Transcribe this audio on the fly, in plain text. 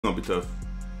gonna be tough.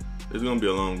 It's gonna be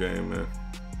a long game, man.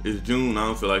 It's June. I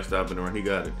don't feel like stopping the run. He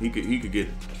got it. He could get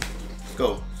it. Let's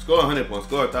go. Score 100 points.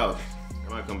 Score 1,000. I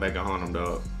might come back and haunt him,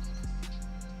 dog.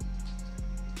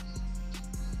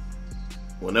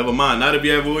 Well, never mind. Not if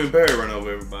you have William Perry run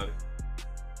over everybody.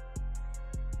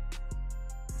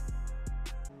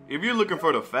 If you're looking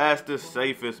for the fastest,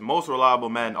 safest, most reliable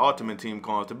Madden Ultimate Team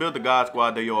coins to build the God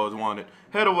Squad that you always wanted,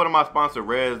 head over to my sponsor,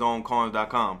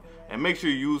 RedZoneCoins.com, and make sure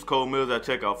you use code Mills at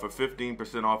checkout for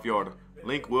 15% off your order.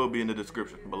 Link will be in the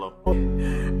description below.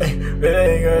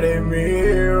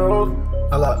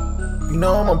 You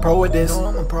know I'm a pro with this.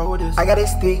 I got it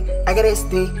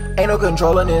stick, ain't no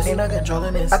controlling this.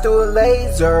 I threw a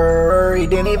laser, he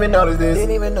didn't even notice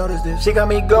this. She got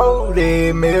me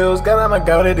goated Mills, cause I'm a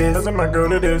goat at this.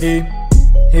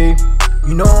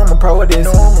 You know I'm a pro with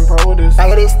this. I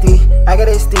got it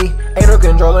stick, ain't no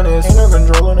controlling this.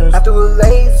 I threw a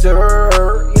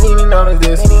laser, he didn't even notice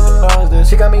this.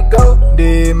 She got me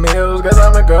goated Mills, cause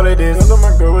I'm a goat at this.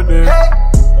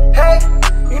 Hey,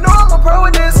 you know I'm a pro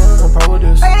with this.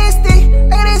 I got it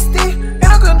stick, ain't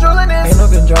no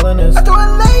controlling this. I threw a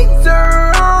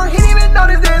laser, he didn't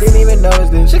even notice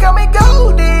this. She got me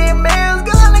goated Mills,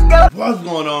 cause I'm a goat. What's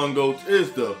going on, GOATs?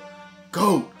 It's the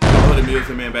GOAT.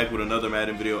 GoatedMillzYT man back with another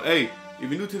Madden video. Hey, if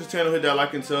you're new to the channel, hit that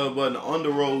like and sub button. On the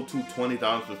road to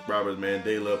 20,000 subscribers, man.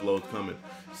 Daily uploads coming.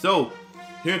 So,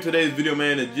 here in today's video,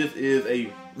 man, it just is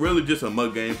really just a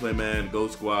mug gameplay, man.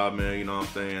 Goat Squad, man, you know what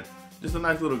I'm saying? Just a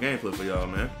nice little gameplay for y'all,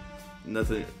 man.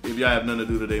 Nothing. If y'all have nothing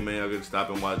to do today, man, y'all can stop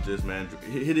and watch this, man.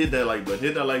 Hit that like button.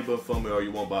 Hit that like button for me, or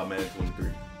you won't buy Madden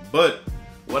 23. But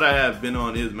what I have been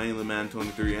on is mainly Madden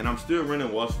 23, and I'm still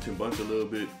running Washington Bunch a little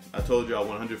bit. I told y'all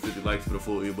 150 likes for the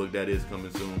full ebook. That is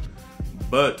coming soon.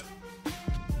 But,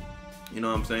 you know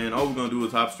what I'm saying? All we're going to do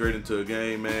is hop straight into a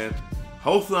game, man.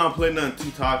 Hopefully I don't play nothing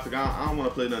too toxic. I don't want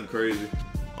to play nothing crazy.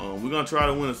 We're going to try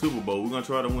to win a Super Bowl. We're going to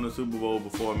try to win a Super Bowl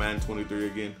before Madden 23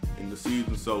 again in the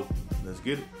season. So, let's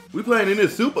get it. We playing in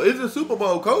this Super. Is it Super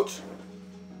Bowl, coach?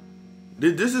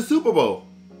 This is Super Bowl.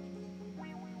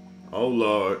 Oh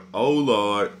Lord, oh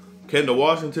Lord. Can the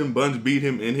Washington Bunch beat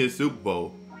him in his Super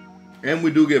Bowl? And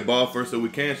we do get ball first, so we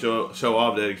can show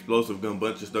off that explosive gun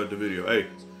bunch to start the video. Hey,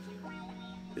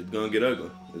 it's gonna get ugly.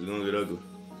 It's gonna get ugly.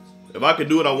 If I could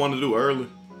do what I want to do early,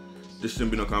 this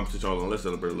shouldn't be no competition. Hold on, let's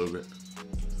celebrate a little bit.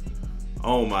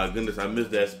 Oh my goodness, I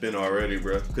missed that spin already,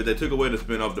 bro. Because they took away the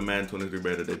spin off the Madden 23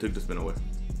 beta. They took the spin away.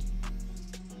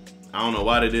 I don't know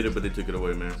why they did it, but they took it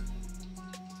away, man.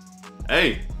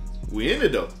 Hey, we in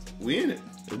it though. We in it.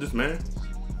 Is this man?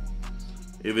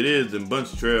 If it is, then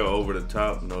Bunch trail over the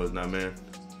top. No, it's not, man.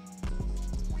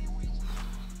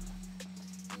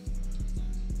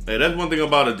 Hey, that's one thing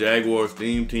about a Jaguars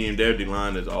theme team. Their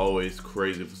D-line is always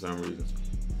crazy for some reason.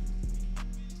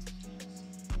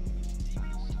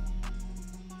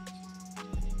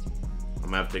 I'm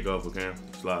gonna have to take off a cam.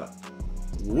 Slide.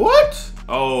 What?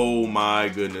 Oh my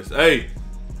goodness. Hey.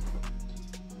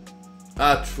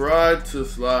 I tried to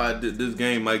slide. This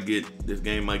game might get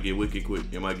wicked quick.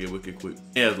 It might get wicked quick.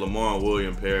 He has Lamar and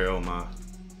William Perry. Oh my.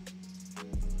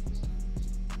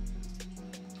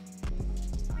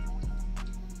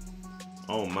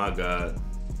 Oh my God.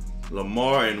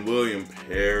 Lamar and William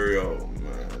Perry. Oh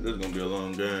man, this is gonna be a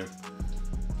long game.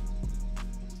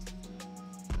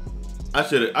 I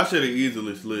should have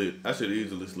easily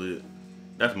slid.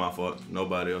 That's my fault.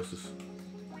 Nobody else's.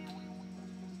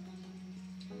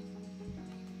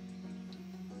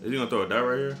 Is he gonna throw a dart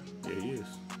right here? Yeah, he is.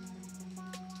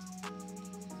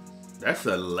 That's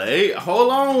a late.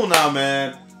 Hold on now,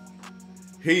 man.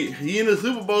 He in the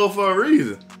Super Bowl for a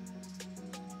reason.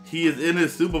 He is in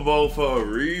his Super Bowl for a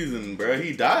reason, bro.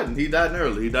 He died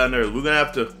early. We're gonna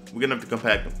have to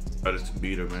compact him. Try to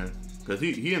beat her, man. Cause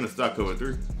he in the stock cover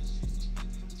 3.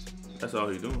 That's all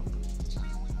he doing.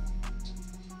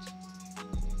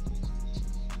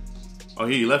 Oh,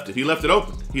 he left it. He left it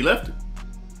open. He left it.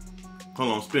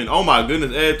 Hold on, spin. Oh my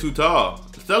goodness, Ed too tall.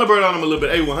 Celebrate on him a little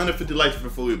bit. Hey, 150 likes for the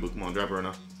full ebook. Come on, drop it right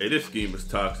now. Hey, this scheme is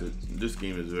toxic. This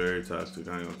scheme is very toxic.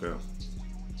 I ain't gonna count.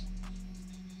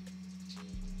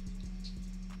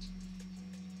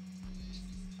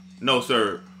 No,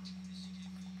 sir.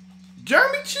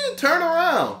 Jeremy Chin, turn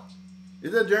around.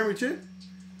 Is that Jeremy Chin?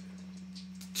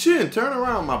 Chin, turn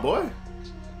around, my boy.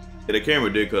 Yeah, the camera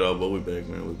did cut off, but we back,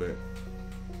 man. We back.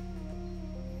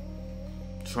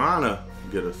 Trying to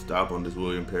get a stop on this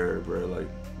William Perry, bro. Like,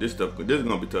 this is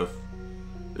gonna be tough.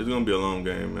 This is gonna be a long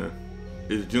game, man.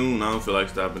 It's June. I don't feel like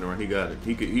stopping the run. He got it.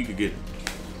 He could get it.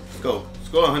 Let's go.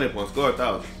 Score 100 points. Score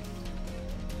 1,000.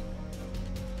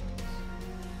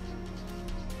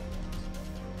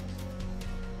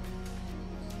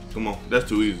 Come on. That's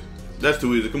too easy. That's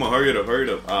too easy. Come on, hurry it up, hurry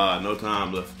it up. Ah, no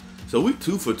time left. So we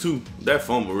 2 for 2. That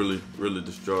fumble really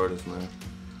destroyed us, man.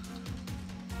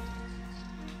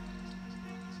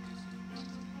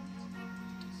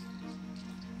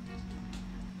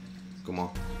 Come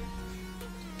on.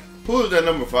 Who is that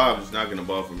number 5 that's knocking the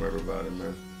ball from everybody,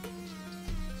 man?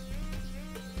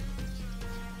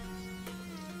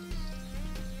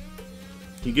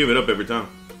 He give it up every time.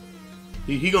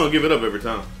 He gonna give it up every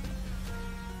time.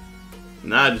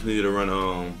 Now I just need to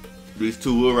run these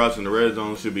 2 wheel routes in the red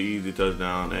zone. Should be easy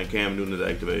touchdown, and Cam Newton is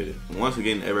activated. Once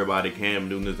again, everybody, Cam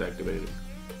Newton is activated.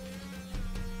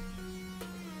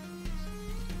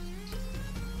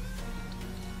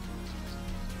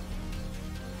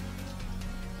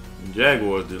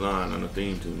 Jaguars D-line on the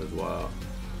theme team is wild.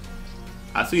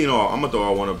 I seen all. I'm gonna throw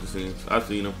all one up the seams. I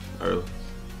seen them early.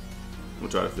 I'm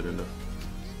gonna try to fit in there.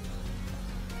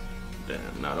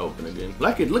 Damn, not open again.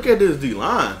 Look at this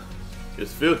D-line.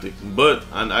 It's filthy. But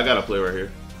I got a play right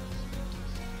here.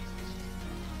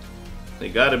 They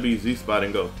gotta be Z spot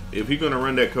and go. If he's gonna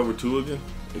run that cover 2 again,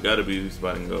 it gotta be Z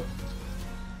spot and go.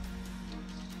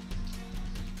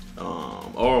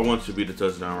 R1 should be the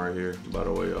touchdown right here, by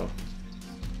the way, y'all.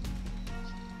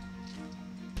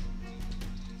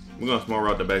 We're gonna small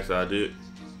route the backside, dude.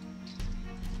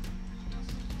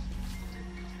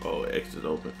 Oh, X is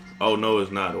open. Oh no, it's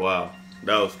not. Wow,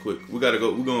 that was quick. We gotta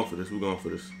go. We're going for this. We're going for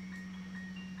this.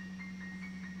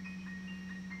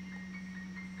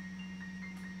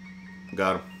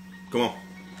 Got him. Come on.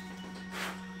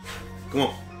 Come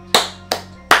on.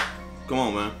 Come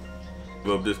on, man.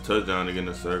 Give up this touchdown to get in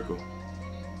the circle.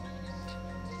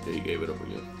 Yeah, he gave it up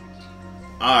again.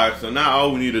 All right, so now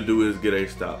all we need to do is get a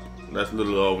stop. That's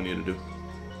literally all we need to do.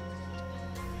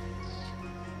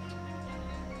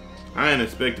 I ain't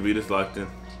expect to be this locked in.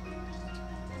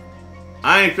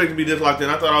 I ain't expect to be this locked in.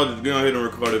 I thought I was just going ahead and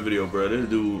record a video, bro. This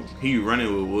dude, he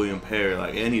running with William Perry,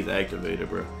 like, and he's activated,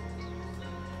 bro.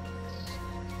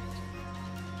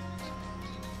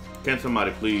 Can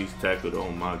somebody please tackle it?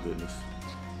 Oh my goodness.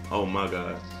 Oh my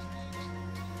God.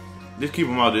 Just keep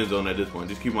him out the end zone at this point.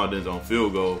 Just keep him out the end zone.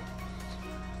 Field goal.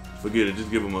 Forget it.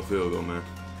 Just give him a field goal, man.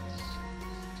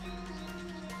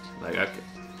 Like,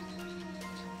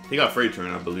 he got freight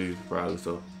train, I believe, probably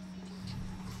so.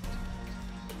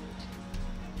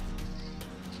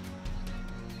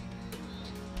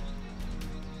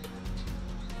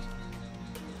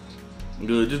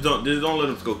 Good, just don't let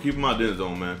him go. Keep him out the end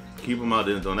zone, man. Keep him out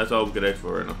the end zone. That's all we could ask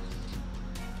for right now.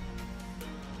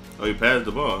 Oh, he passed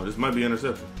the ball. This might be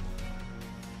interception.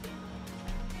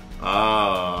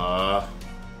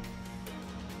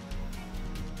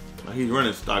 He's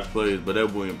running stock plays, but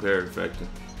that William Perry factor.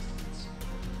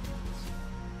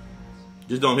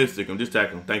 Just don't hit stick him. Just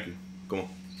tackle him. Thank you. Come on.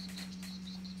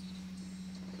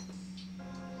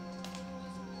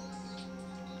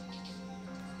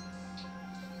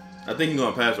 I think he's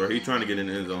gonna pass right. He's trying to get in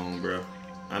the end zone, bro.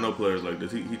 I know players like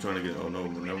this. He trying to get. Oh no,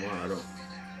 never mind. I don't.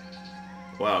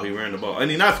 Wow, he ran the ball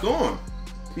and he's not scoring.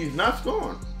 He's not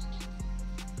scoring.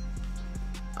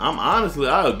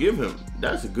 I'll give him.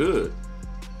 That's good.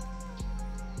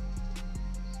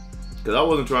 Because I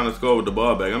wasn't trying to score with the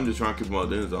ball back. I'm just trying to keep him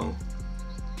out the end zone.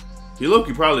 He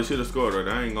probably should have scored right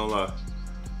there. I ain't gonna lie.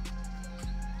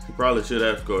 He probably should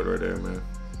have scored right there, man.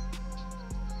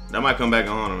 That might come back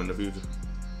and haunt him in the future.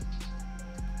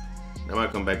 That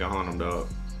might come back and haunt him, dog.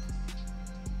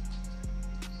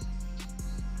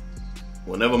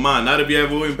 Well, never mind. Not if you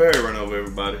have William Perry run over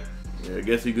everybody. Yeah, I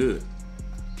guess he good.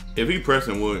 If he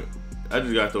pressing William, I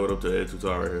just gotta throw it up to Ed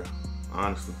Tutar right here.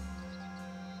 Honestly.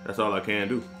 That's all I can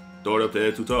do. Throw it up to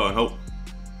Ed Tutar and hope.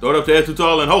 Throw it up to Ed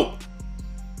Tutar and hope.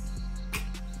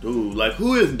 Dude, like,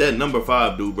 who is that number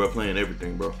 5 dude, bro, playing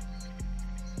everything, bro?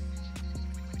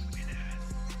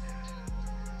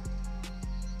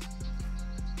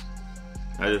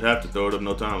 I just have to throw it up,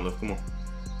 no time left. Come on.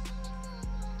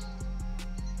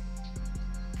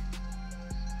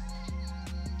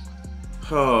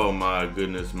 Oh my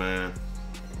goodness, man.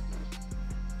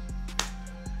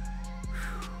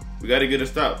 We gotta get a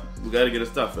stop. We gotta get a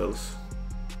stop, fellas.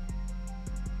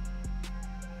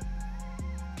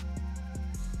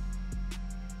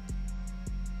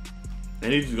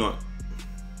 And he's just going.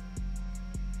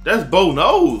 That's Bo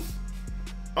Nose.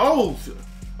 Oh,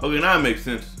 okay, now it makes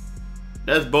sense.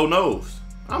 That's Bo Nose.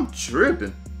 I'm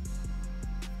tripping.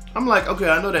 I'm like, okay,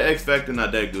 I know that X Factor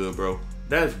not that good, bro.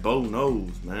 That's Bo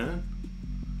Nose, man.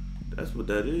 That's what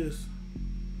that is.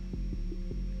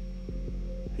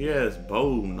 He has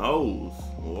Bo Nose.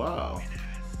 Wow.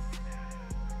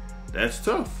 That's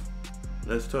tough.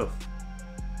 That's tough.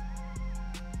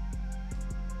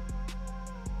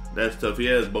 That's tough. He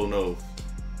has Bo Nose.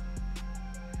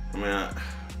 I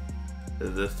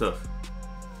mean, that's tough.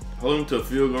 Hold him to a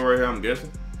field goal right here, I'm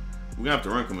guessing. We're gonna have to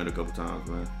run commit a couple times,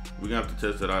 man. We're gonna have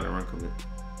to test it out and run commit.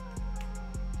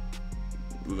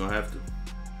 We're gonna have to.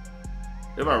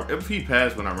 If he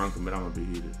passed when I run commit, I'm gonna be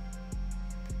heated.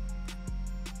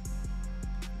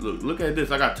 Look at this.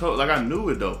 Like I told, like I knew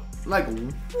it though. Like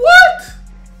what?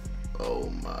 Oh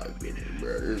my goodness,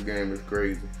 bro. This game is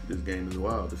crazy. This game is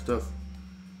wild. It's tough.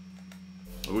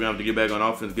 We're gonna have to get back on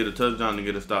offense, get a touchdown, and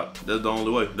get a stop. That's the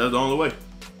only way. That's the only way.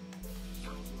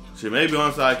 Shit, maybe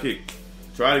onside kick.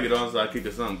 Try to get an onside kick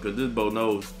or something, because this boat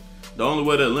knows the only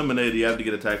way to eliminate it, you have to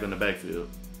get a tackle in the backfield.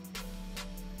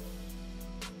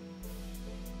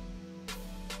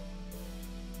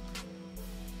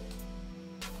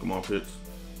 Come on, Pitts.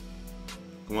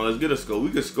 Come on, let's get a score.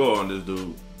 We can score on this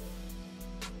dude.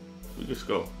 We can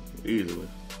score easily.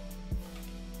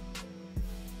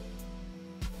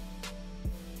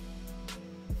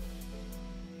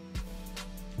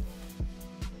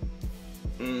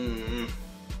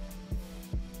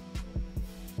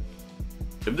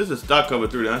 If this is stock cover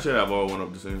 3, then I should have all one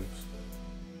up the seams.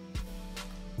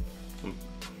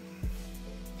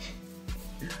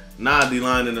 Nah,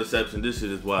 D-line interception. This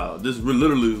shit is wild. This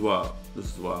literally is wild. This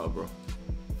is wild, bro.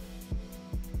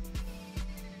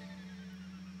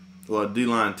 Well,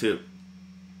 D-line tip.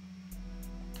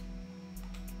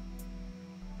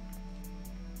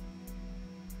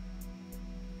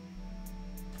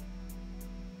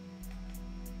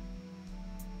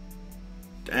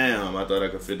 Damn, I thought I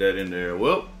could fit that in there.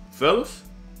 Well, fellas,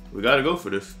 we got to go for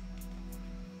this.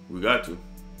 We got to.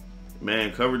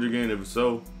 Man, coverage again, if it's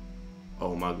so.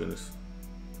 Oh, my goodness.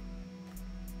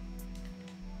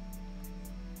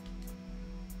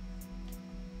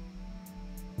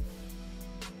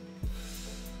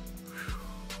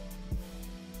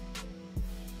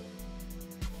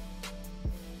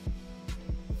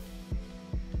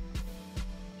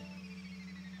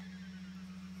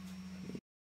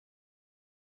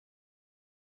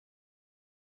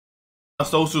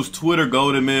 Socials, Twitter,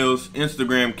 GoatedMills,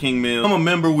 Instagram, King Mills. I'm a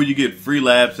member where you get free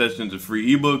lab sessions and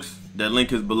free ebooks. That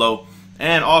link is below.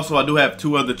 And also, I do have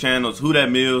 2 other channels. Who That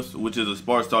Mills, which is a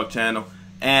sports talk channel.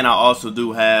 And I also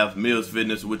do have Mills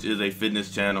Fitness, which is a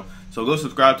fitness channel. So go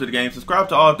subscribe to the game. Subscribe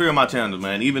to all 3 of my channels,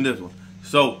 man. Even this one.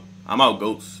 So, I'm out,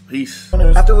 goats. Peace.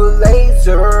 After a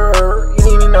laser, you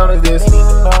didn't even notice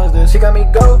this. She got me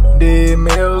goated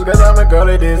mills, cause I'm a girl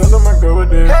at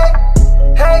this. Hey.